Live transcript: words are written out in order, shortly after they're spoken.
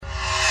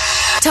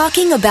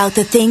Talking about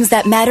the things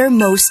that matter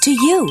most to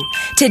you.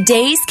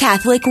 Today's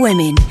Catholic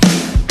Women.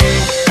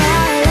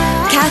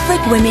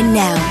 Catholic Women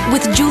Now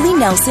with Julie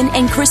Nelson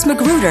and Chris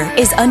Magruder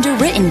is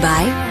underwritten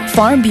by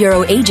Farm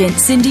Bureau agent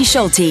Cindy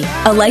Schulte,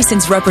 a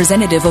licensed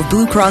representative of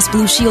Blue Cross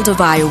Blue Shield of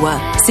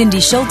Iowa,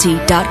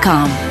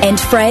 cindyschulte.com, and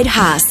Fred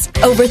Haas,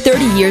 over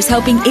 30 years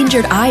helping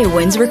injured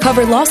Iowans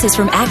recover losses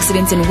from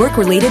accidents and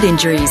work-related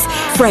injuries.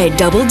 Fred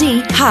Double D,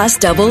 Haas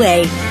Double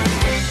A.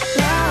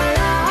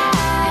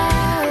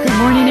 Good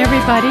morning,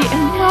 everybody,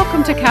 and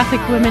welcome to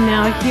Catholic Women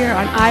Now here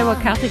on Iowa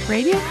Catholic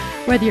Radio,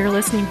 whether you're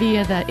listening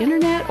via the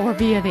internet or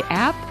via the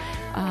app,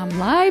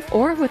 live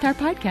or with our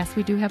podcast.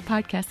 We do have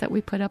podcasts that we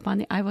put up on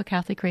the Iowa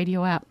Catholic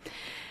Radio app.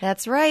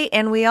 That's right.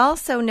 And we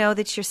also know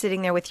that you're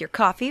sitting there with your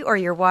coffee or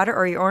your water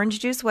or your orange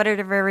juice,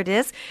 whatever it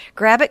is.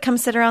 Grab it, come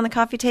sit around the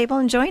coffee table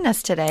and join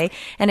us today.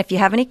 And if you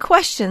have any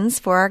questions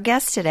for our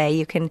guest today,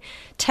 you can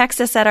text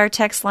us at our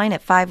text line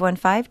at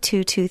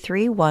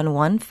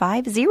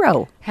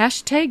 515-223-1150.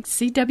 Hashtag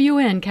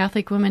CWN,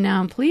 Catholic Women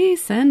Now. And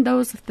please send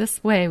those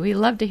this way. We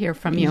love to hear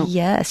from you.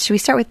 Yes. Should we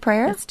start with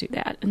prayer? Let's do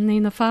that. In the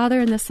name of the Father,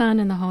 and the Son,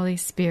 and the Holy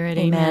Spirit.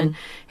 Amen.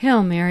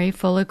 Hail Mary,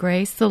 full of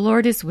grace, the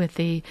Lord is with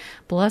thee.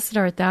 Blessed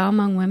art thou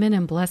among women,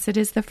 and blessed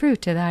is the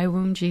fruit of thy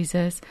womb,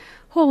 Jesus.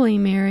 Holy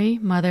Mary,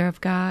 Mother of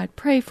God,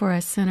 pray for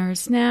us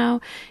sinners now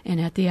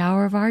and at the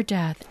hour of our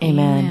death.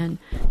 Amen.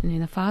 In the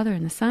name of the Father,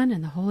 and the Son,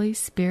 and the Holy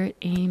Spirit.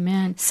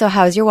 Amen. So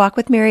how's your walk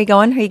with Mary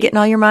going? Are you getting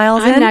all your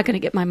miles in? I'm not going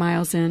to get my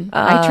miles in.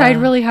 I tried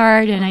really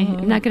hard, and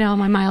I'm not going to get all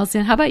my miles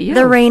in. How about you?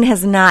 The rain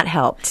has not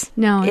helped.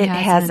 No, it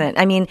hasn't.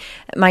 I mean,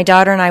 my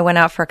daughter and I went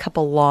out for a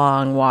couple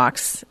long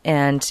walks,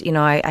 and, you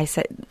know, I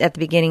said at the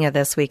beginning of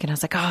this week, and I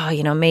was like,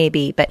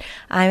 maybe, but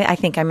I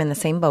think I'm in the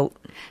same boat.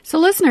 So,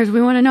 listeners,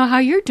 we want to know how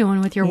you're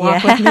doing with your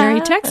Walk with Mary.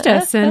 Text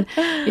us, and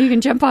you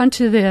can jump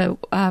onto the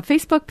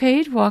Facebook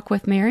page, Walk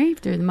with Mary,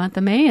 through the month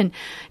of May,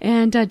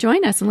 and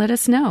join us and let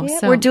us know. Yeah,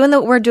 so we're doing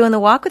the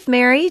Walk with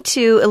Mary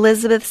to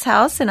Elizabeth's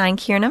house in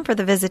Einkirnum for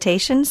the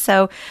visitation.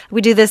 So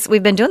we do this.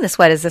 We've been doing this.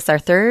 What is this? Our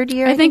third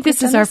year? I think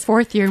this is our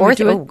fourth year. Fourth.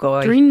 We do it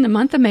during the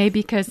month of May,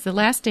 because the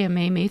last day of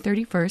May, May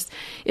 31st,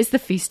 is the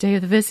feast day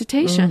of the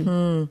visitation.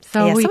 Mm-hmm.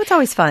 So it's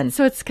always fun.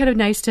 So it's kind of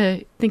nice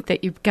to think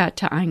that you've got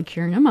to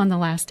Einkirnum on the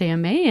last day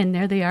of May, and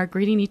there they are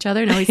greeting each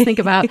other. And I always think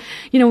about,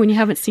 when you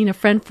haven't seen a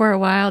friend for a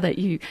while that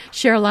you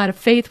share a lot of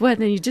faith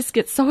with, and you just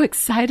get so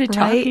excited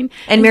talking.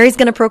 And Mary's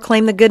going to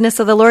proclaim the goodness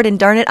of the Lord, and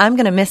darn it, I'm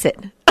going to miss it.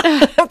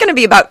 I'm going to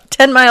be about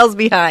 10 miles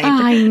behind.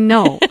 I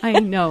know.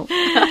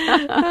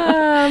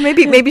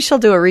 Maybe she'll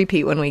do a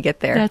repeat when we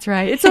get there. That's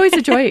right. It's always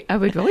a joy. It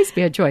would always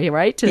be a joy,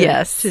 right? To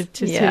have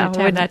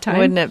that time.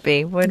 Wouldn't it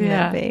be?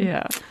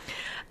 Yeah.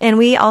 And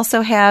we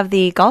also have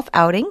the golf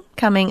outing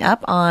coming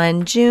up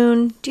on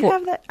June. Do you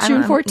have that?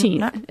 June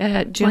 14th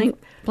at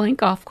Blank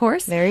Golf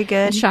Course. Very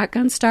good. The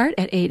shotgun start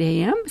at 8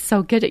 a.m.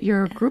 So get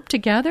your group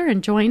together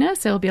and join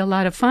us. It'll be a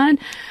lot of fun.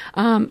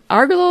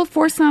 Our little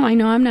foursome, I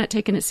know I'm not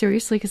taking it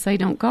seriously because I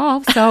don't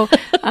golf. So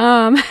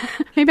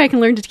maybe I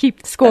can learn to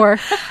keep score.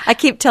 I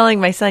keep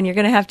telling my son, you're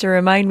going to have to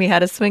remind me how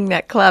to swing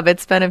that club.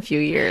 It's been a few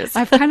years.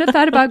 I've kind of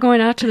thought about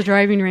going out to the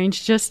driving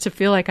range just to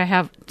feel like I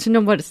have to know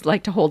what it's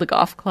like to hold a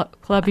golf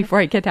club before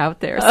I get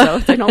out there,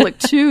 so I don't look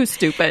too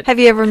stupid. Have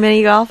you ever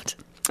mini golfed?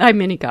 I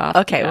mini golf.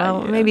 Okay,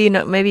 well, maybe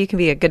you can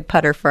be a good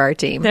putter for our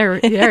team. There.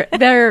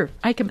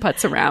 I can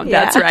putz around.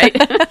 Yeah. That's right.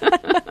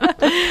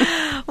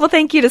 Well,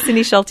 thank you to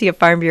Cindy Schulte of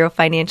Farm Bureau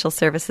Financial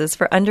Services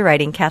for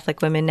underwriting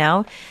Catholic Women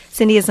Now.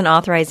 Cindy is an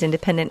authorized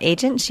independent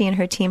agent. She and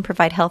her team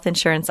provide health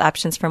insurance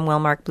options from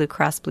Wellmark Blue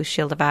Cross Blue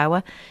Shield of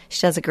Iowa.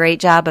 She does a great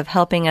job of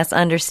helping us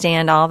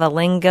understand all the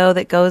lingo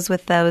that goes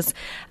with those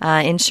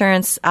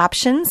insurance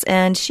options,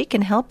 and she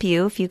can help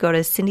you if you go to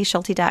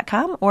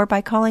cindyschulte.com or by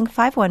calling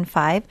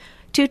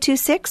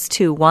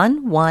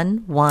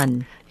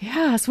 515-226-2111.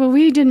 Yes, well,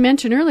 we didn't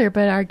mention earlier,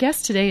 but our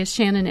guest today is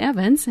Shannon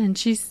Evans, and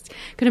she's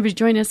going to be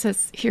joining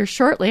us here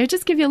shortly. I'll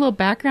just give you a little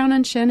background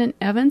on Shannon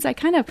Evans. I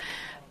kind of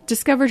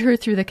discovered her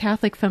through the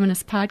Catholic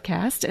Feminist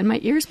Podcast, and my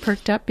ears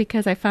perked up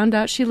because I found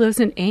out she lives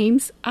in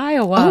Ames,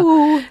 Iowa.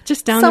 Ooh,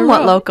 just down the road.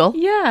 Somewhat local.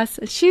 Yes.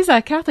 She's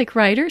a Catholic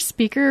writer,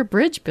 speaker,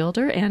 bridge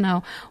builder, and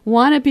a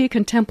wannabe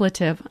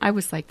contemplative. I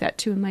was like that,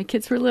 too, when my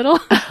kids were little.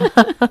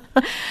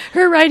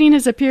 Her writing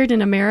has appeared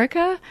in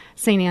America,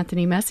 St.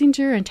 Anthony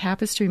Messenger, and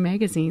Tapestry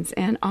magazines,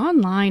 and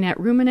online at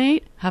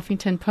Ruminate,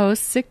 Huffington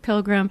Post, Sick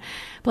Pilgrim,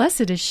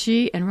 Blessed is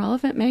She, and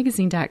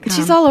RelevantMagazine.com.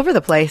 She's all over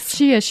the place.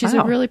 She is. She's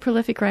a really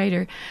prolific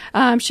writer.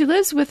 She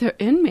lives with her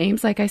in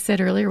Ames, like I said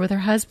earlier, with her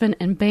husband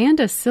and band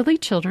of silly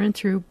children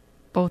through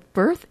both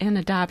birth and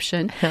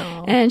adoption.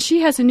 Oh. And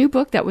she has a new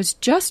book that was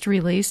just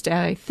released,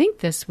 I think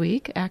this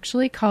week,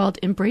 actually, called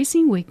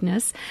Embracing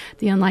Weakness,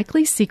 The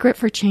Unlikely Secret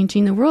for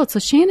Changing the World. So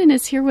Shannon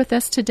is here with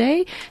us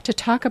today to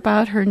talk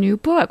about her new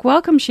book.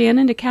 Welcome,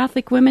 Shannon, to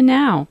Catholic Women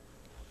Now.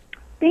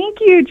 Thank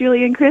you,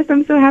 Julie and Chris.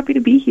 I'm so happy to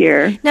be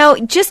here. Now,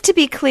 just to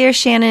be clear,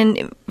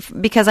 Shannon,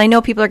 because I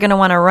know people are going to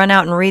want to run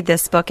out and read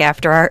this book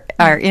after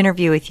our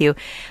interview with you,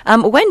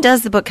 when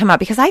does the book come out?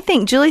 Because I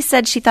think Julie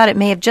said she thought it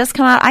may have just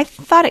come out. I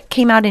thought it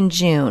came out in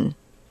June.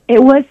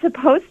 It was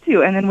supposed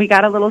to, and then we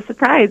got a little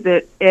surprise.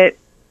 It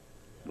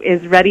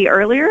is ready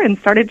earlier and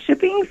started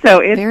shipping, so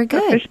it's Very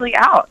good. Officially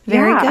out.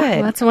 Very good.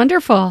 Well, that's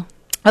wonderful.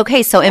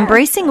 Okay, so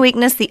Embracing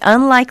Weakness, the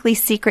Unlikely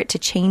Secret to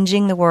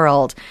Changing the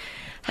World.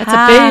 That's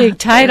a big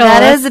title.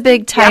 That is a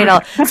big title.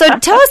 Yeah. So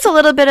tell us a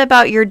little bit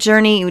about your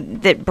journey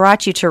that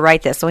brought you to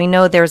write this. So we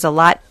know there's a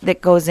lot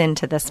that goes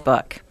into this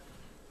book.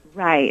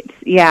 Right.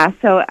 Yeah.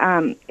 So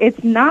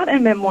it's not a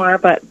memoir,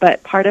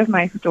 but part of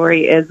my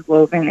story is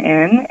woven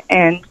in,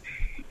 and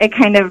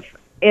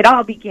it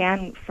all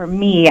began for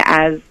me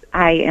as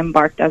I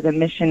embarked as a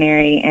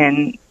missionary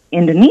in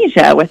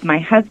Indonesia with my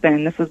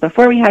husband. This was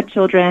before we had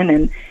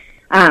children,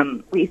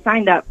 and we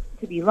signed up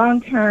to be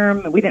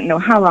long-term. We didn't know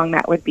how long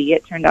that would be.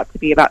 It turned out to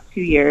be about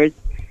 2 years,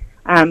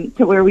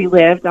 to where we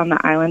lived on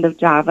the island of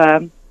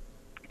Java,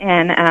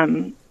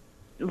 and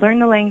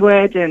learned the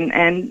language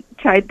and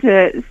tried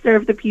to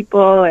serve the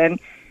people. And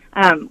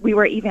we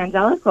were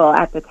evangelical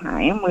at the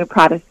time. We were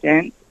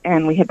Protestant,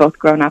 and we had both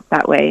grown up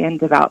that way in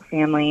devout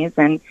families.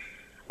 And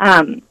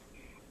I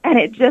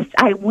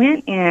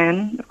went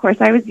in, of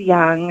course, I was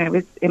young. I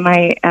was in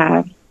my,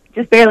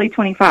 just barely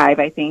 25,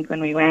 I think,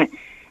 when we went,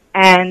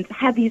 and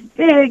had these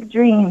big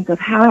dreams of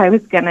how I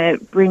was going to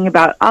bring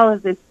about all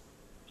of this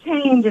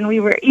change. And we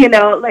were,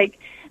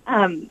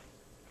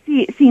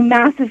 see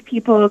massive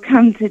people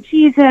come to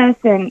Jesus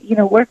and,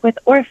 work with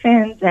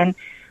orphans. And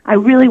I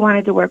really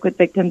wanted to work with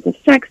victims of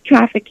sex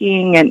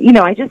trafficking. And,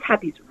 I just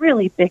had these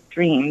really big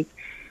dreams.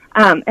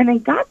 And then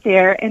got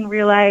there and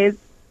realized,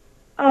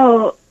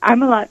 oh,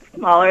 I'm a lot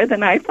smaller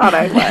than I thought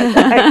I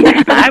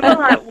was. I'm a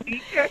lot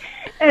weaker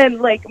and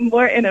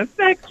more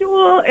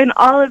ineffectual, and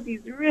all of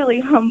these really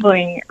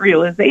humbling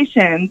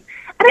realizations.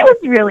 And it was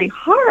really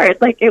hard.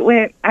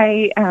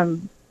 I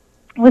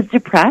was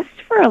depressed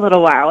for a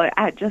little while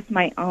at just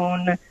my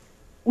own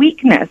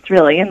weakness,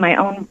 really, and my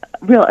own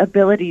real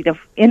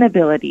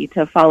inability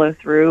to follow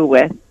through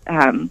with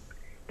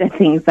the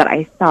things that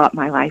I thought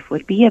my life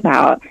would be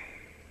about.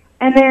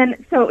 And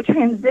then, so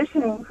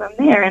transitioning from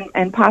there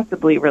and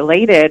possibly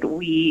related,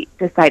 we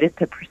decided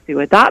to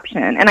pursue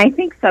adoption. And I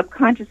think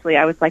subconsciously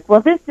I was like,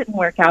 well, this didn't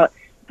work out,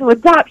 so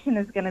adoption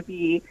is going to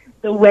be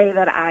the way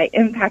that I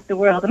impact the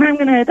world, and I'm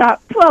going to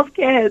adopt 12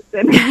 kids.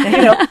 And,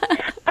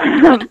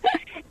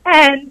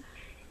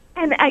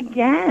 and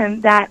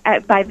again,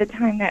 that by the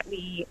time that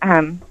we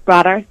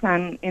brought our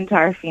son into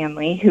our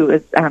family, who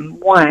was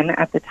 1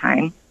 at the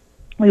time,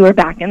 we were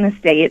back in the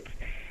States.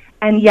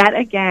 And yet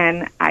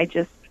again, I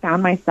just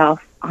found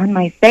myself on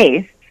my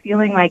face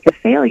feeling like a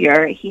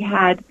failure.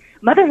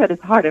 Motherhood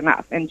is hard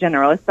enough in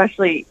general,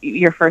 especially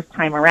your first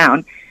time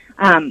around.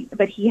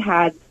 But he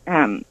had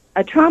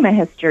a trauma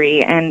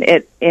history, and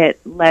it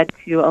led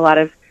to a lot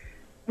of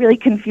really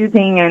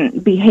confusing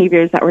and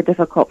behaviors that were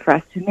difficult for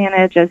us to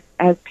manage as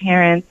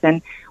parents,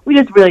 and we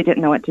just really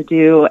didn't know what to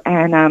do.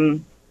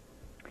 And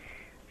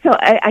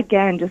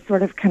again, just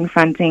sort of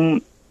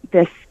confronting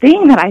this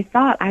thing that I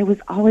thought I was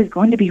always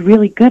going to be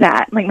really good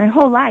at. My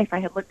whole life I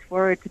had looked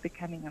forward to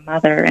becoming a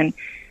mother, and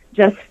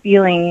just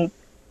feeling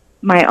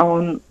my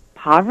own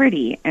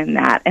poverty in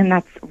that, and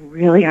that's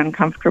really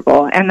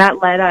uncomfortable. And that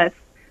led us,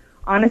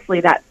 honestly,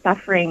 that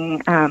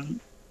suffering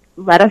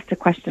led us to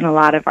question a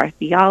lot of our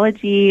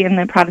theology in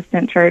the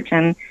Protestant church,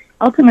 and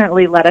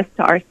ultimately led us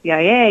to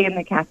RCIA in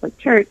the Catholic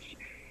Church.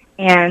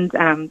 And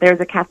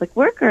there's a Catholic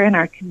worker in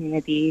our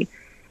community,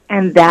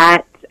 and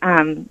that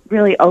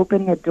really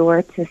opened the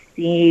door to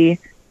see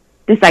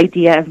this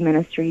idea of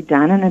ministry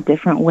done in a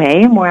different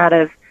way, more out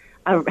of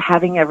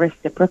having a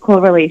reciprocal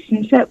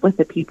relationship with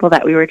the people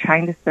that we were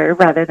trying to serve,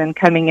 rather than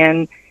coming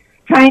in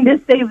trying to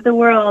save the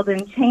world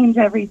and change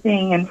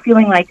everything and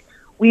feeling like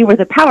we were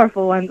the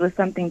powerful ones with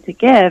something to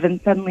give, and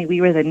suddenly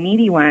we were the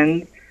needy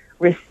ones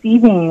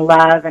receiving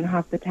love and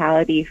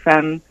hospitality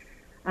from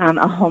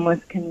a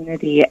homeless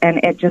community. And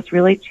it just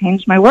really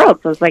changed my world.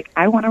 So I was like,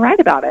 I want to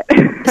write about it.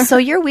 So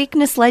your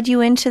weakness led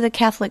you into the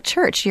Catholic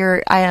Church.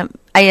 I'm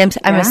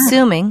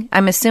assuming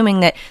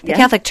that the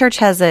Catholic Church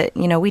has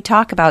we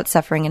talk about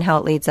suffering and how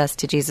it leads us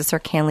to Jesus, or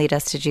can lead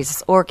us to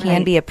Jesus, or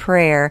can be a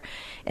prayer.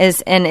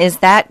 Is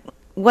that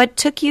what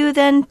took you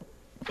then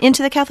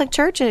into the Catholic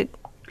Church?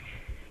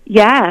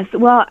 Yes.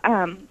 Well,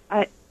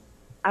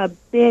 a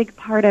big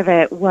part of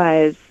it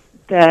was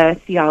the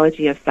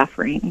theology of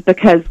suffering,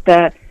 because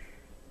the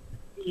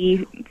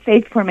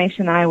faith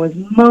formation I was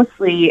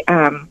mostly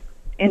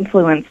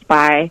influenced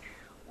by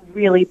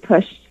really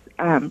pushed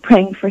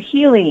praying for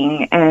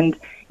healing, and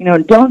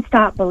don't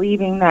stop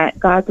believing that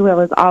God's will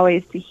is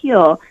always to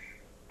heal.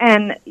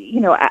 And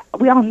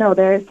we all know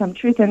there is some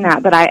truth in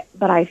that,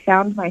 but I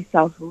found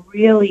myself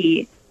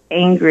really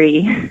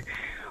angry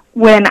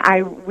when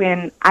I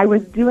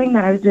was doing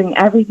that. I was doing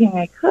everything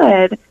I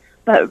could,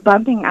 but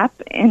bumping up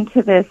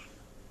into this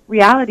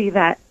reality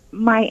that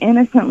my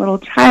innocent little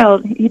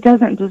child, he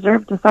doesn't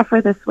deserve to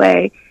suffer this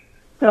way.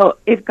 So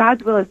if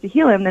God's will is to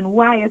heal him, then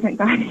why isn't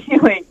God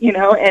healing,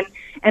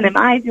 and am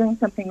I doing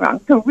something wrong?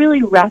 So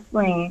really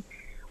wrestling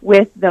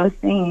with those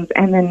things.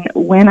 And then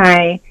when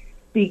I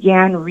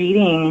began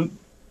reading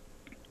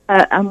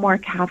a more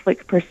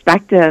Catholic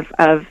perspective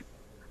of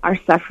our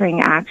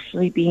suffering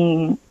actually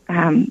being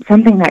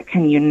something that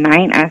can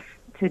unite us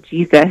to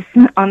Jesus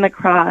on the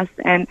cross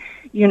and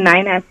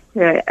unite us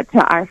to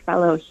our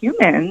fellow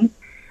humans,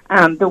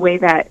 the way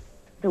that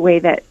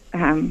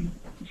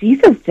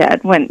Jesus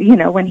did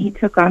when he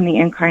took on the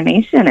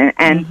incarnation,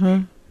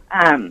 and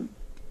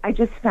I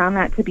just found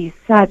that to be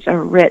such a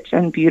rich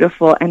and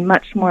beautiful and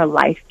much more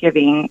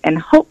life-giving and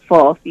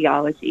hopeful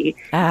theology,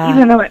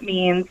 even though it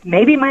means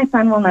maybe my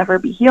son will never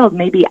be healed,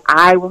 maybe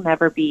I will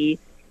never be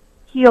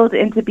healed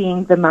into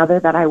being the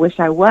mother that I wish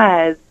I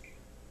was,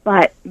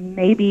 but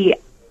maybe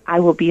I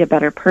will be a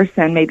better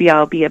person, maybe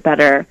I'll be a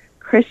better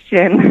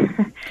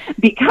Christian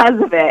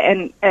because of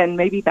it, and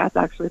maybe that's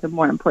actually the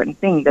more important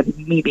thing than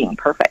me being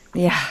perfect.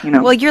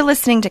 Yeah. Well, you're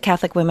listening to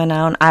Catholic Women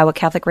Now on Iowa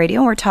Catholic Radio,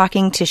 and we're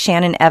talking to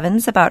Shannon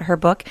Evans about her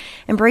book,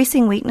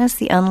 Embracing Weakness,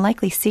 The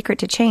Unlikely Secret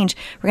to Change.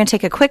 We're going to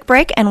take a quick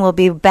break, and we'll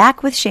be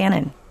back with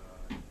Shannon.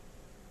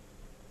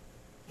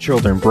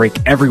 Children break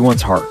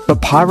everyone's heart,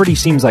 but poverty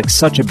seems like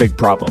such a big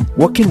problem.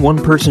 What can one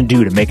person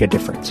do to make a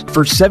difference?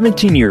 For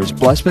 17 years,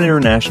 Blessman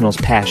International's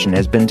passion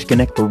has been to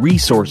connect the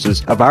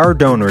resources of our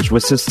donors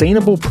with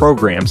sustainable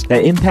programs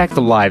that impact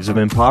the lives of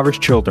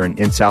impoverished children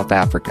in South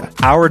Africa.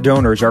 Our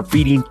donors are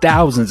feeding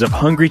thousands of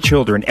hungry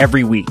children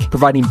every week,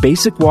 providing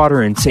basic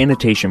water and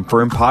sanitation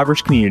for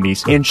impoverished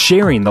communities, and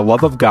sharing the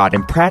love of God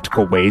in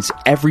practical ways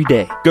every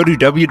day. Go to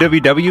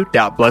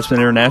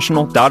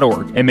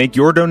www.blessmaninternational.org and make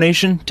your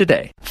donation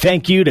today.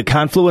 Thank you to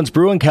Confluence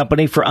Brewing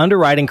Company for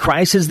underwriting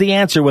Christ is the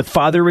Answer with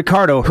Father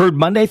Ricardo, heard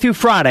Monday through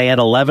Friday at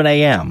 11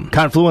 a.m.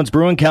 Confluence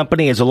Brewing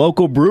Company is a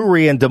local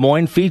brewery in Des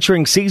Moines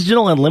featuring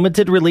seasonal and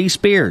limited release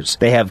beers.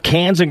 They have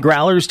cans and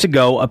growlers to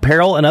go,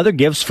 apparel, and other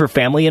gifts for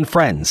family and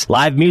friends.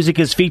 Live music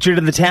is featured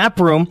in the tap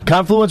room.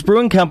 Confluence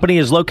Brewing Company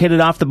is located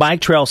off the bike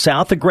trail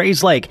south of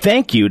Grays Lake.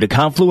 Thank you to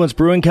Confluence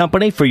Brewing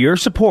Company for your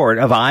support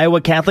of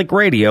Iowa Catholic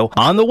Radio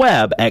on the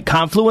web at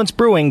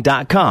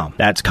confluencebrewing.com.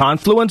 That's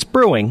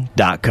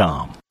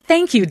confluencebrewing.com.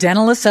 Thank you,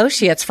 Dental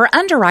Associates, for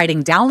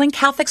underwriting Dowling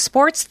Catholic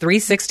Sports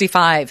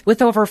 365.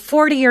 With over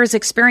 40 years'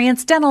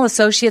 experience, Dental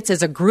Associates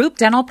is a group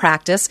dental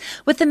practice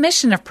with the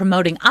mission of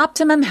promoting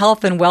optimum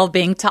health and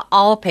well-being to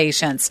all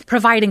patients,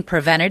 providing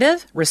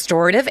preventative,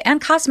 restorative, and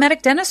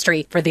cosmetic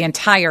dentistry for the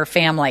entire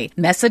family.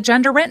 Message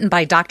underwritten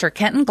by Dr.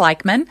 Kenton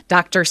Gleichman,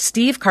 Dr.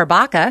 Steve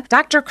Karbaka,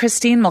 Dr.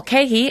 Christine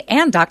Mulcahy,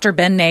 and Dr.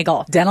 Ben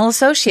Nagel. Dental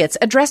Associates,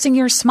 addressing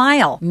your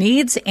smile,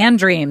 needs, and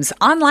dreams.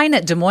 Online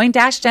at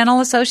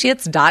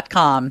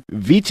DesMoines-DentalAssociates.com.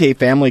 Vitae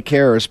Family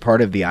Care is part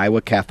of the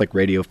Iowa Catholic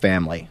Radio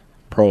family.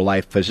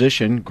 Pro-life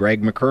physician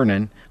Greg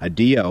McKernan, a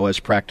DO,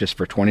 has practiced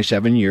for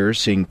 27 years,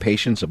 seeing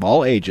patients of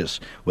all ages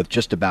with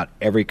just about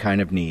every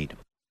kind of need.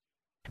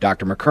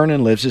 Dr.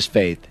 McKernan lives his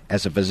faith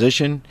as a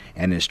physician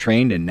and is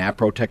trained in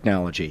NAPRO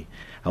technology,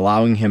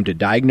 allowing him to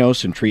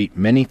diagnose and treat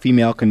many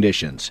female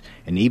conditions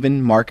and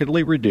even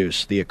markedly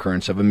reduce the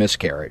occurrence of a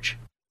miscarriage.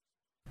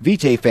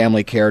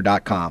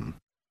 VitaeFamilyCare.com.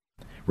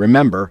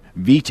 Remember,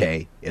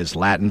 Vitae is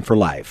Latin for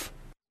life.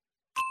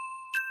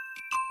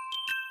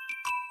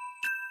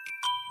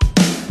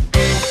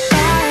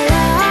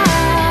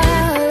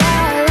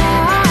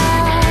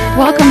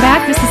 Welcome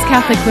back. This is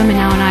Catholic Women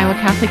Now on Iowa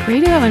Catholic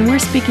Radio, and we're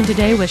speaking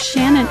today with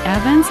Shannon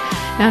Evans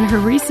on her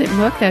recent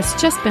book that's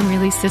just been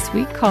released this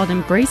week called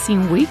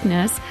Embracing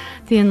Weakness,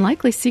 The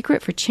Unlikely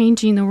Secret for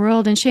Changing the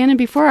World. And Shannon,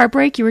 before our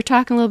break, you were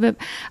talking a little bit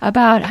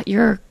about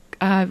your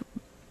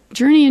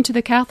journey into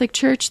the Catholic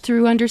Church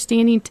through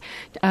understanding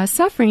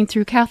suffering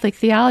through Catholic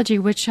theology,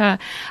 which I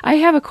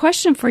have a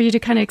question for you to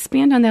kind of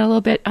expand on that a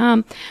little bit.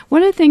 One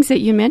of the things that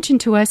you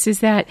mentioned to us is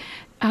that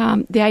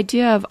the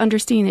idea of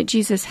understanding that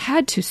Jesus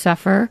had to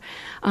suffer,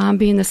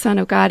 being the Son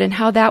of God, and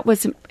how that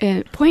was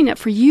poignant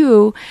for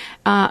you,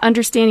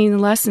 understanding the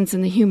lessons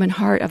in the human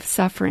heart of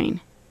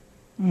suffering.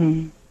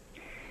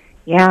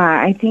 Yeah,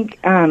 I think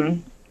so.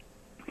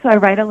 I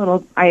read a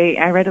little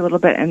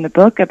bit in the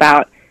book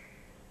about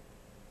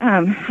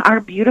our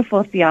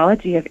beautiful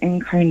theology of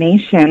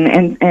incarnation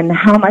and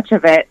how much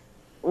of it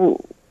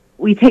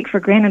we take for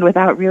granted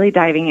without really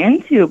diving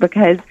into,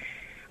 because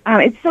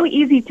it's so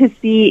easy to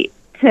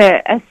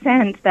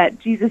assent that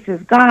Jesus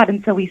is God,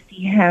 and so we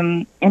see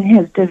him in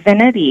his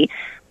divinity,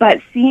 but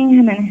seeing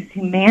him in his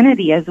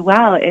humanity as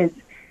well is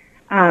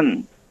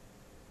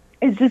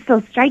just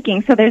so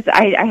striking. So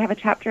I have a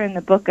chapter in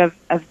the book of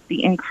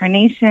the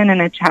incarnation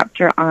and a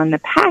chapter on the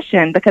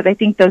passion, because I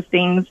think those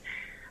things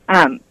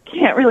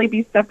can't really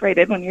be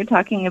separated when you're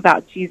talking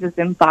about Jesus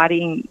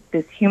embodying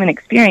this human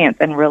experience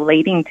and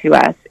relating to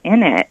us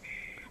in it.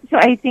 So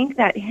I think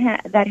that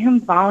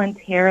him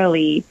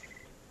voluntarily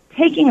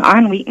taking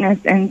on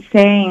weakness and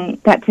saying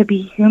that to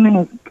be human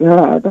is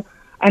good,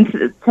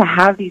 and to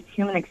have these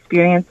human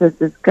experiences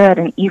is good,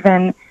 and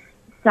even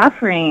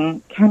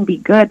suffering can be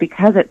good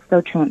because it's so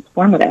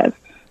transformative.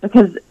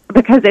 Because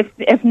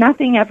if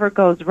nothing ever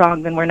goes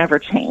wrong, then we're never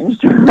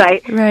changed,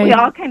 right? We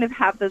all kind of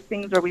have those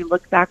things where we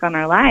look back on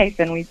our life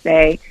and we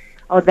say,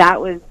 oh,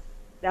 that was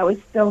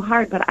so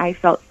hard, but I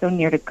felt so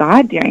near to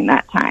God during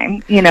that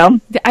time, you know?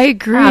 I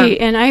agree.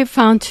 And I have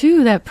found,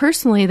 too, that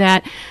personally,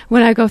 that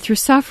when I go through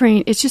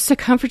suffering, it's just a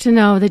comfort to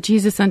know that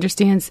Jesus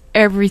understands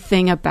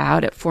everything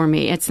about it for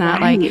me. It's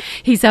not like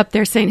he's up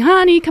there saying,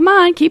 honey, come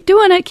on, keep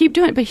doing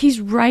it. But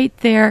he's right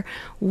there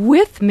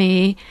with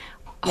me,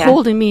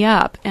 holding me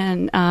up.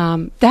 And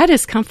that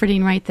is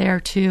comforting right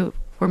there, too,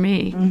 for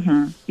me.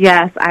 Mm-hmm.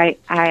 Yes, I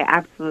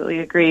absolutely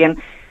agree.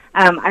 And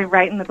I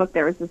write in the book,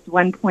 there was this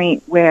one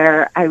point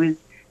where I was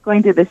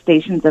going through the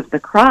Stations of the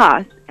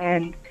Cross,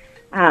 and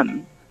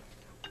the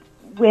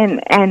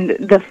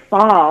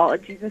fall,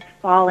 Jesus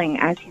falling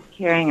as he's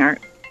carrying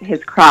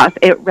his cross,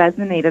 it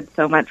resonated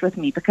so much with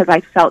me because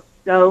I felt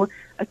so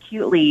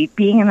acutely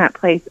being in that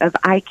place of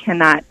I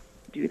cannot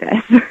do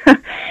this,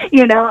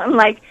 you know, and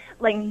like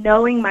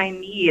knowing my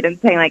need and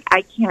saying like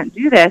I can't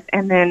do this,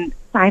 and then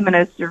Simon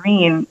of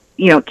Cyrene,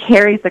 you know,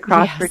 carries the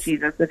cross for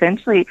Jesus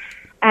eventually,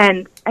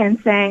 and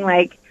saying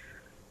like,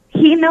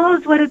 he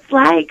knows what it's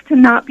like to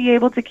not be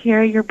able to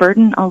carry your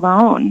burden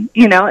alone,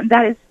 you know, and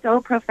that is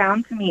so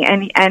profound to me.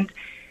 And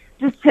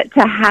just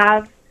to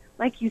have,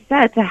 like you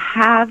said, to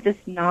have this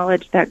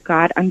knowledge that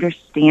God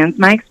understands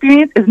my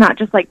experience is not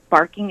just like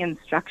barking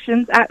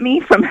instructions at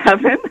me from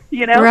heaven,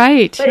 you know, but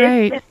it's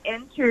just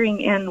entering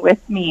in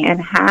with me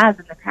and has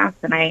in the past.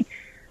 And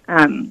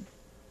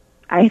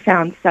I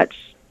found such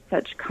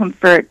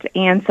comfort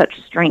and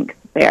such strength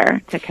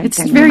there to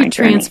continue. It's very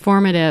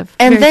transformative.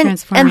 And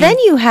then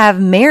you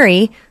have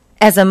Mary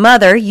as a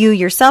mother, you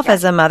yourself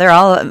as a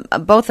mother,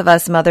 both of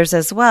us mothers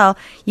as well.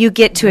 You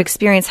get to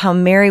experience how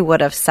Mary would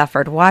have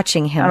suffered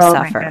watching him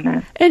suffer. My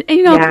goodness. And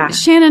you know,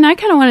 Shannon, I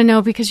kind of want to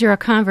know, because you're a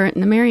convert,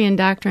 and the Marian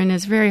doctrine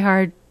is very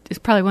hard. It's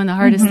probably one of the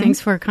hardest things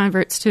for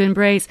converts to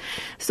embrace.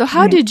 So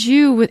how did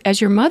you, as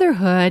your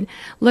motherhood,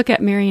 look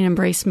at Mary and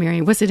embrace Mary?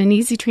 Was it an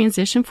easy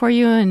transition for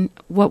you? And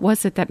what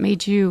was it that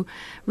made you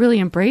really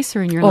embrace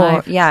her in your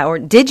life? Yeah, or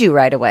did you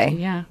right away?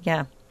 Yeah.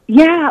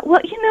 Yeah,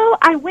 well, you know,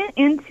 I went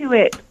into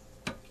it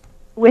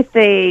with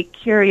a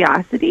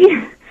curiosity.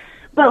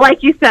 But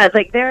like you said,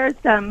 like there are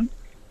some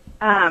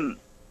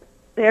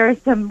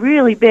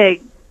really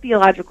big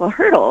theological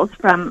hurdles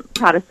from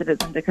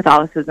Protestantism to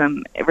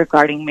Catholicism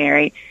regarding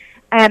Mary.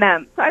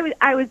 And so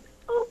I was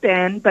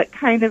open, but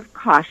kind of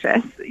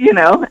cautious, you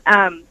know.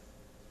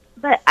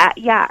 But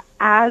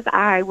as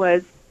I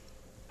was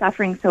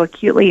suffering so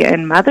acutely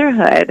in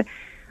motherhood,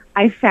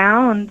 I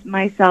found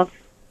myself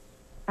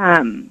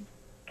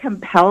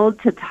compelled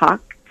to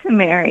talk to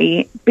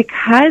Mary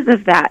because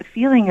of that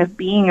feeling of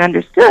being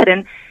understood.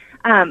 And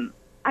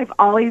I've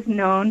always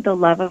known the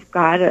love of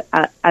God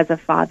as a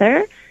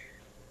father,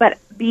 but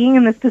being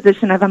in this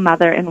position of a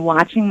mother and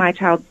watching my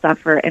child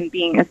suffer and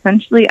being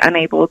essentially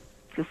unable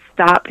to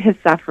stop his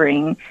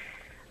suffering,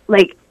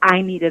 like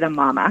I needed a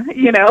mama,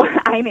 you know.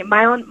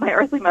 My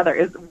earthly mother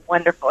is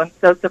wonderful and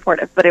so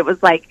supportive, but it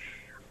was like,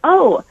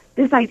 oh,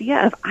 this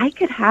idea of I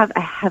could have a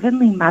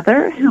heavenly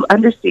mother who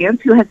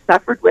understands, who has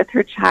suffered with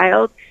her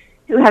child,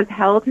 who has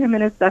held him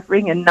in his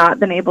suffering and not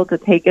been able to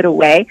take it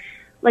away,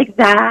 like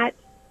that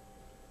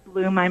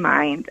blew my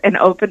mind and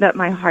opened up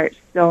my heart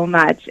so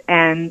much.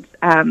 And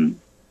then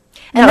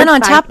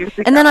on top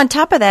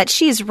of that,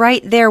 she's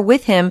right there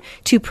with him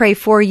to pray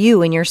for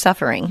you in your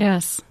suffering.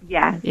 Yes.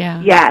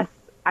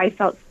 I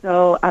felt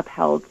so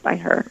upheld by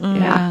her.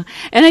 Yeah.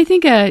 And I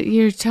think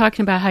you're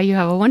talking about how you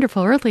have a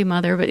wonderful earthly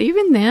mother, but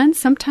even then,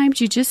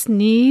 sometimes you just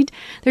need,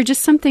 there are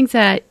just some things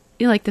that,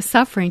 you know, like the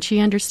suffering,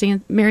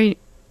 Mary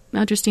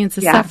understands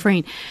the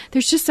suffering.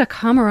 There's just a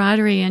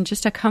camaraderie and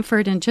just a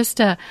comfort and just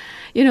a,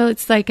 you know,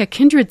 it's like a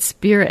kindred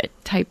spirit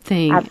type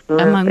thing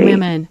among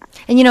women.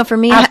 And, you know, for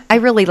me, I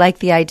really like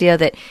the idea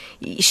that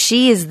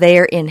she is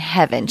there in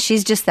heaven.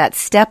 She's just that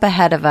step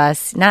ahead of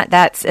us, not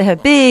that a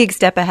big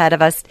step ahead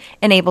of us,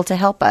 and able to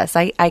help us.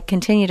 I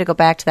continue to go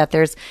back to that.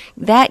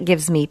 That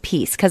gives me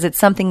peace because it's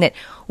something that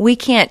we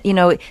can't, you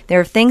know, there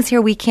are things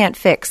here we can't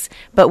fix,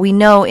 but we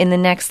know in the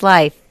next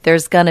life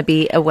there's going to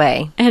be a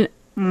way. And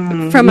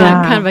from a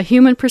kind of a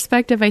human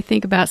perspective, I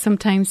think about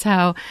sometimes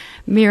how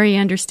Mary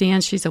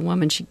understands she's a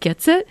woman. She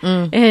gets it,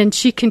 and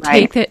she can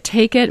take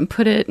it and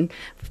put it and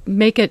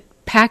make it,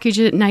 package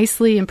it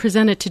nicely and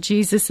present it to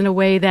Jesus in a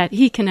way that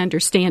he can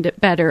understand it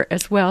better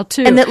as well,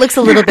 too. And it looks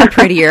a little bit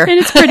prettier. And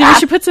it's prettier.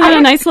 She puts it on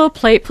a nice little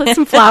plate, puts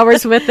some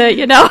flowers with it,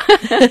 you know.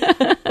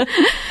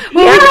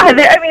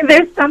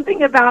 There's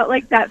something about,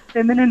 like, that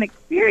feminine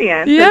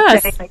experience.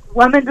 Yes. Saying, like,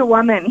 woman to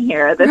woman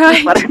here. This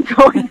is what I'm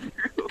going through.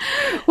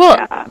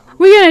 Well,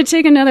 we're going to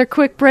take another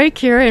quick break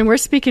here, and we're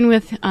speaking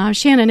with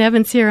Shannon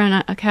Evans here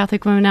on A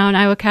Catholic Woman Now on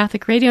Iowa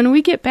Catholic Radio. And when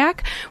we get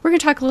back, we're going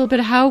to talk a little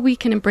bit how we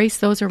can embrace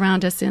those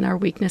around us in our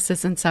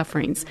weaknesses and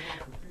sufferings.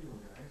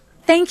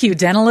 Thank you,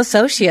 Dental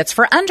Associates,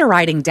 for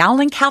underwriting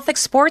Dowling Catholic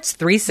Sports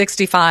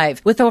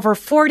 365. With over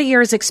 40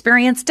 years'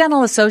 experience,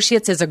 Dental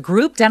Associates is a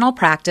group dental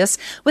practice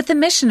with the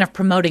mission of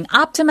promoting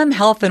optimum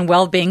health and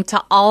well-being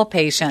to all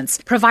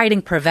patients,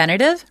 providing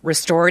preventative,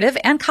 restorative,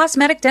 and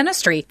cosmetic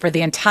dentistry for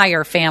the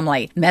entire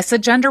family.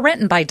 Message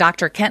underwritten by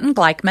Dr. Kenton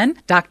Gleichman,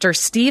 Dr.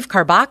 Steve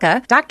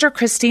Karbaka, Dr.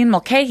 Christine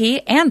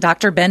Mulcahy, and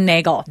Dr. Ben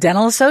Nagel.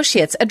 Dental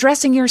Associates,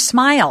 addressing your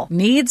smile,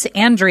 needs,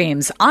 and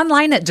dreams.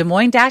 Online at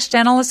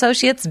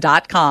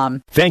DesMoines-DentalAssociates.com.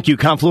 Thank you,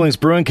 Confluence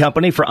Brewing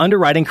Company, for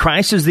underwriting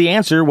Christ is the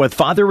Answer with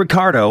Father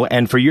Ricardo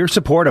and for your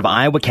support of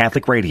Iowa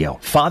Catholic Radio.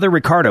 Father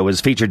Ricardo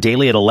is featured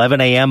daily at 11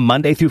 a.m.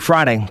 Monday through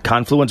Friday.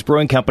 Confluence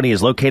Brewing Company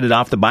is located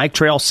off the bike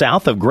trail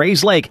south of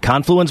Grays Lake.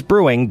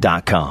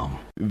 ConfluenceBrewing.com.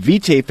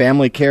 Vitae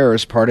Family Care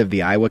is part of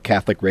the Iowa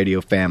Catholic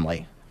Radio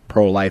family.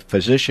 Pro-life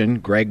physician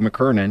Greg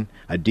McKernan,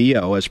 a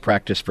DO, has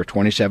practiced for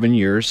 27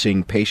 years,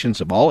 seeing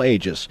patients of all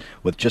ages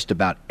with just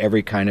about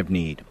every kind of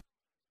need.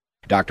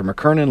 Dr.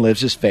 McKernan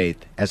lives his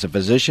faith as a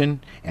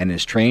physician and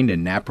is trained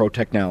in NAPRO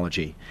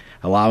technology,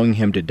 allowing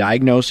him to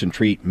diagnose and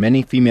treat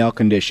many female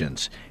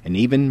conditions and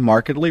even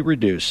markedly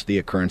reduce the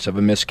occurrence of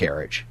a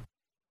miscarriage.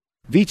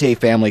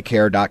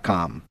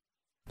 VitaeFamilyCare.com.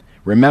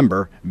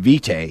 Remember,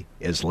 Vitae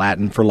is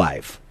Latin for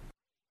life.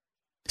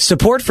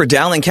 Support for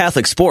Dowling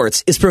Catholic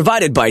Sports is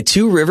provided by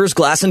Two Rivers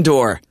Glass and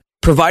Door,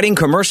 providing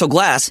commercial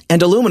glass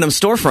and aluminum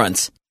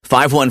storefronts.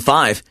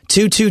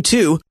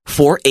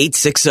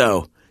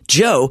 515-222-4860.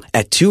 Joe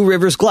at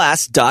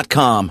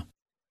tworiversglass.com.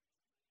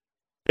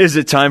 Is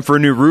it time for a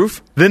new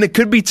roof? Then it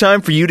could be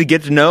time for you to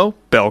get to know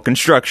Bell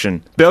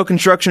Construction. Bell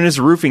Construction is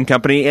a roofing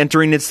company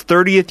entering its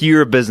 30th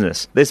year of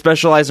business. They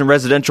specialize in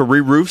residential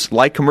re-roofs,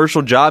 light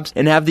commercial jobs,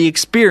 and have the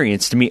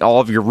experience to meet all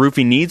of your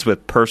roofing needs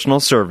with personal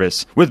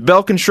service. With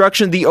Bell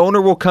Construction, the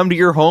owner will come to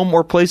your home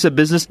or place of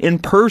business in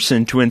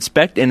person to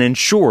inspect and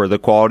ensure the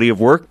quality of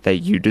work that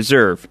you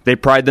deserve. They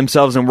pride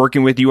themselves in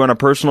working with you on a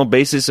personal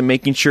basis and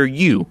making sure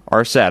you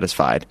are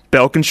satisfied.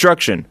 Bell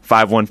Construction,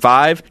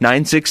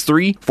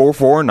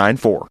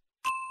 515-963-4494.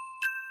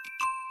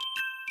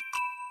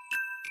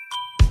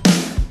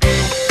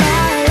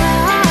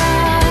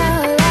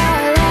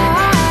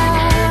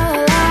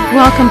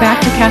 Welcome back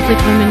to Catholic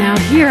Women Now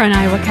here on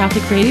Iowa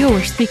Catholic Radio.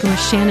 We're speaking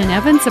with Shannon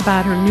Evans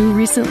about her new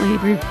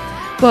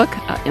book,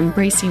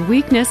 Embracing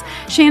Weakness.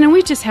 Shannon,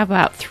 we just have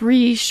about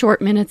 3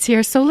 short minutes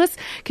here. So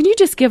can you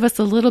just give us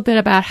a little bit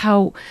about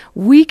how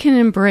we can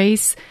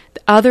embrace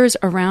others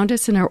around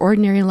us in our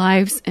ordinary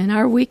lives and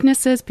our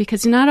weaknesses?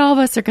 Because not all of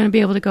us are going to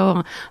be able to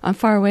go on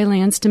faraway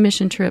lands to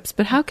mission trips,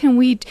 but how can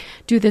we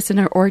do this in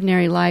our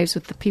ordinary lives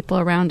with the people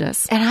around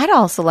us? And I'd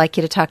also like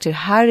you to talk to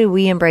how do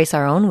we embrace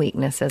our own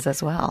weaknesses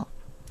as well?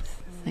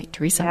 Like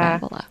Teresa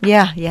of Avila.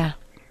 Yeah.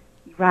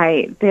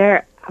 Right.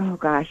 There, oh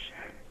gosh.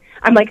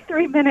 I'm like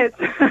 3 minutes.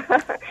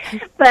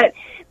 But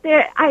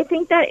I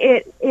think that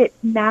it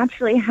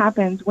naturally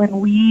happens when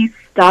we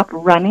stop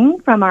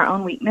running from our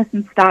own weakness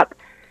and stop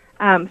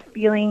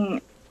feeling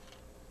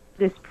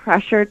this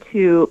pressure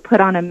to put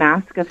on a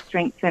mask of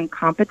strength and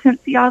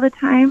competency all the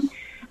time.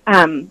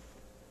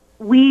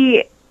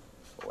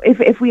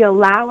 If we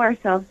allow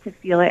ourselves to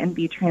feel it and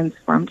be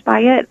transformed by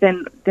it,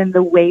 then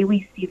the way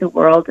we see the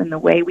world and the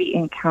way we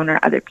encounter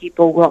other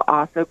people will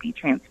also be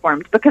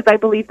transformed. Because I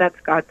believe that's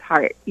God's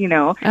heart,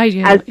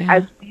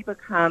 As we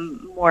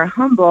become more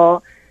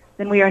humble,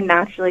 then we are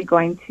naturally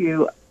going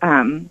to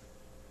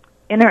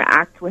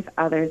interact with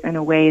others in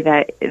a way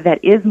that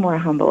is more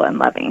humble and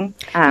loving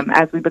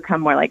as we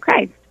become more like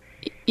Christ.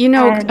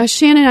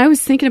 Shannon, I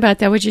was thinking about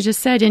that, what you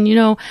just said. And,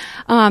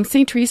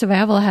 St. Teresa of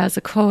Avila has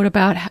a quote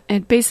about,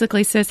 it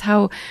basically says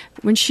how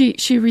when she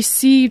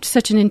received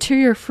such an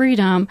interior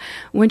freedom,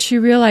 when she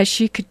realized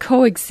she could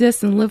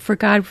coexist and live for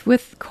God,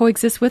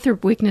 coexist with her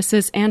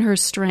weaknesses and her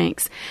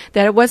strengths,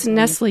 that it wasn't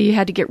necessarily you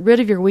had to get rid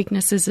of your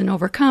weaknesses and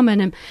overcome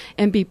it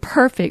and be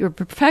perfect or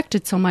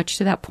perfected so much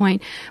to that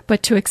point,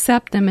 but to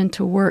accept them and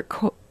to work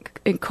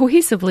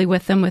cohesively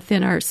with them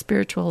within our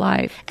spiritual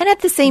life. And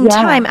at the same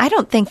time, I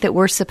don't think that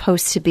we're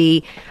supposed to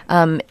be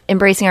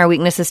embracing our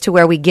weaknesses to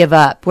where we give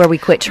up, where we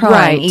quit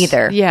trying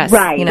either. Yes,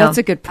 right. That's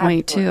a good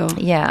point too.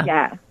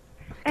 Yeah.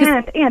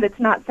 And it's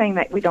not saying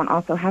that we don't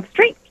also have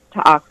strength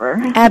to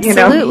offer.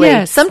 Absolutely.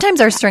 Yes.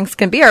 Sometimes our strengths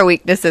can be our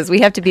weaknesses.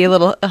 We have to be a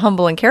little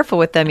humble and careful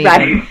with them. Even.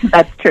 Right.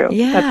 That's true.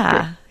 Yeah.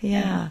 That's true.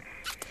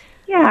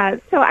 Yeah.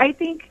 So I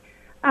think,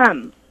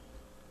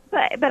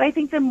 but I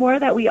think the more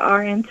that we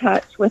are in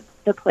touch with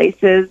the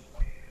places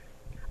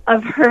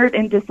of hurt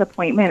and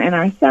disappointment in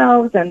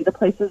ourselves and the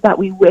places that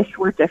we wish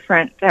were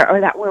different or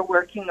that we're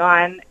working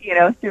on,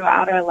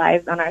 throughout our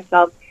lives on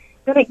ourselves,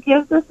 then it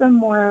gives us a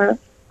more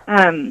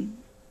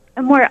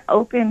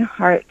open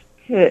heart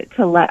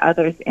to let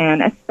others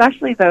in,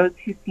 especially those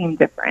who seem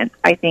different,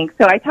 I think.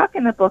 So I talk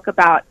in the book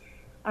about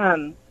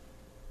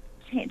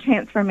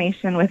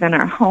transformation within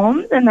our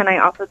homes, and then I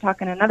also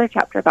talk in another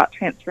chapter about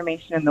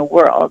transformation in the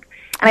world.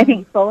 And I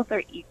think both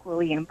are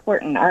equally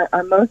important.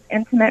 Our most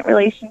intimate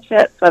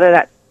relationships, whether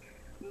that's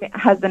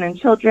husband and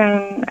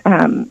children,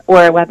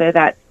 or whether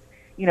that's,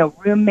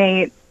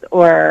 roommates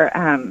or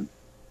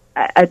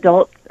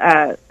adult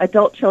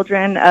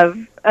children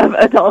of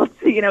adults,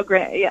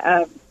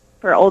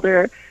 for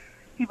older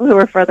people who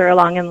are further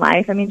along in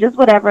life. I mean, just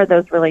whatever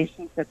those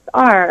relationships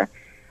are,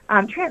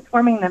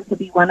 transforming them to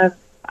be one of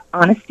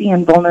honesty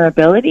and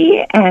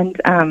vulnerability and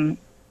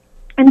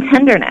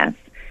tenderness,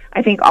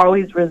 I think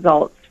always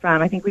results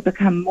from, I think we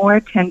become more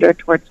tender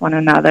towards one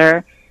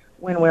another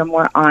when we're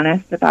more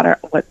honest about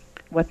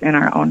what's in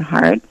our own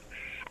hearts.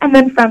 And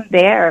then from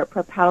there,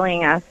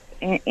 propelling us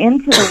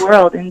into the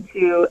world,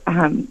 into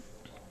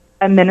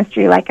a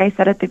ministry, like I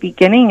said at the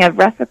beginning, of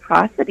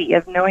reciprocity,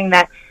 of knowing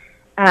that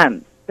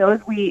those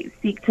we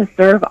seek to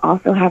serve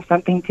also have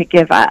something to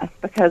give us,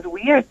 because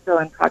we are still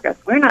in progress.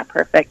 We're not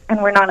perfect,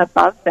 and we're not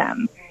above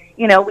them.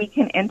 We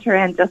can enter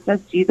in, just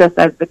as Jesus,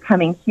 as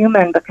becoming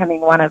human,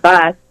 becoming one of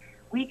us,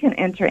 we can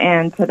enter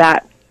into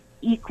that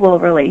equal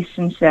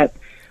relationship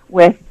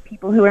with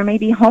people who are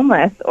maybe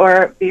homeless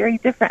or very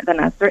different than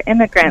us, or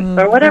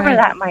immigrants, or whatever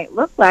that might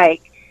look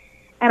like.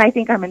 And I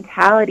think our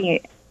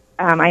mentality,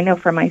 I know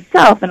for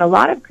myself and a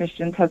lot of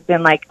Christians, has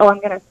been like, I'm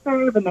going to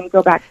serve and then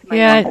go back to my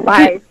normal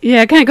life.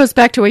 Yeah, it kind of goes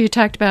back to what you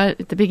talked about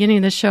at the beginning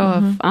of the show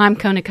of I'm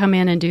going to come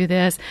in and do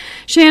this.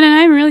 Shannon,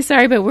 I'm really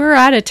sorry, but we're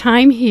out of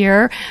time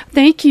here.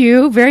 Thank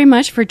you very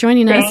much for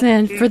joining us.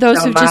 And for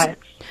those who just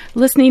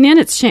listening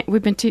in,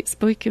 we've been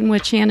speaking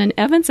with Shannon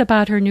Evans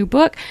about her new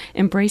book,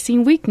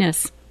 Embracing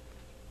Weakness.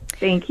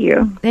 Thank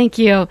you. Thank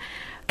you.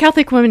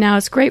 Catholic Women Now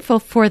is grateful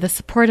for the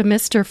support of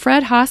Mr.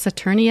 Fred Haas,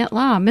 attorney at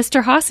law.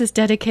 Mr. Haas is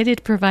dedicated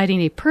to providing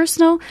a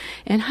personal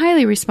and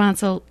highly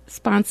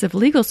responsive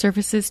legal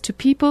services to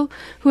people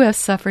who have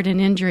suffered an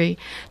injury.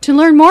 To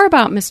learn more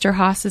about Mr.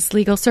 Haas's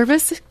legal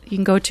service, you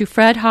can go to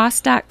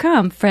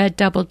fredhaas.com, Fred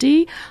double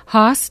D,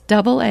 Haas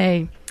double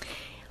A.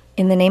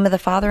 In the name of the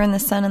Father, and the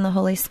Son, and the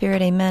Holy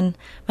Spirit, amen.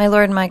 My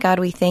Lord and my God,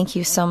 we thank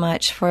you so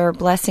much for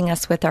blessing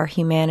us with our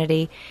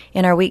humanity,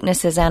 in our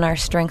weaknesses and our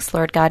strengths,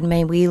 Lord God.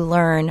 May we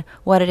learn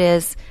what it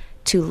is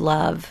to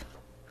love.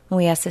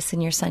 We ask this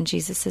in your Son,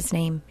 Jesus'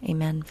 name.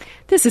 Amen.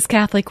 This is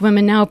Catholic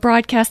Women Now,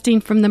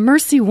 broadcasting from the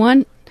Mercy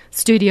One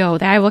studio.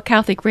 The Iowa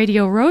Catholic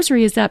Radio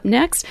Rosary is up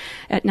next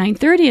at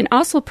 9:30 and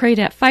also prayed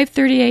at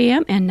 5:30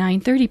 a.m. and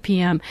 9:30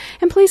 p.m.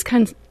 And please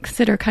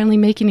consider kindly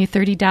making a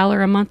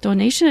 $30 a month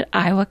donation at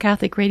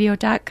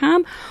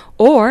iowacatholicradio.com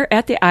or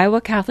at the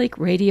Iowa Catholic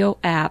Radio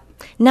app.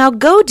 Now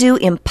go do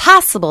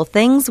impossible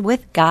things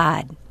with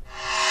God.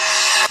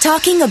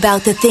 Talking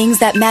about the things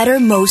that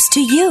matter most to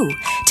you.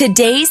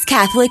 Today's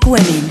Catholic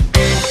Women.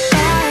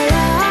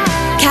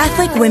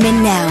 Catholic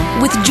Women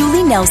Now with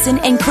Julie Nelson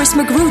and Chris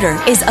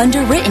Magruder is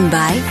underwritten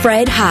by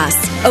Fred Haas.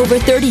 Over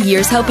 30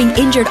 years helping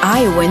injured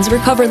Iowans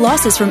recover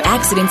losses from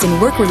accidents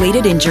and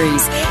work-related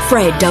injuries.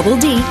 Fred double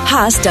D,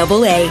 Haas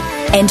double A.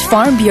 And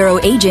Farm Bureau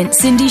agent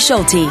Cindy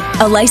Schulte,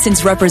 a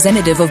licensed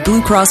representative of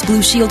Blue Cross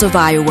Blue Shield of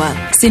Iowa.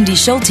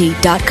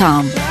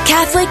 CindySchulte.com.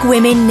 Catholic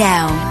Women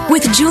Now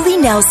with Julie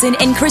Nelson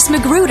and Chris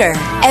Magruder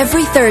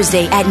every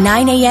Thursday at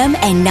 9 a.m.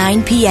 and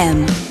 9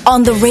 p.m.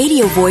 on the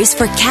radio voice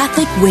for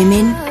Catholic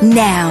Women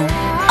Now.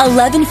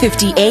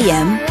 1150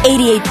 AM,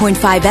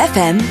 88.5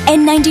 FM,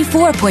 and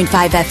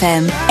 94.5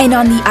 FM, and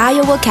on the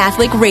Iowa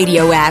Catholic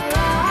Radio app.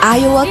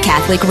 Iowa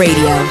Catholic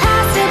Radio.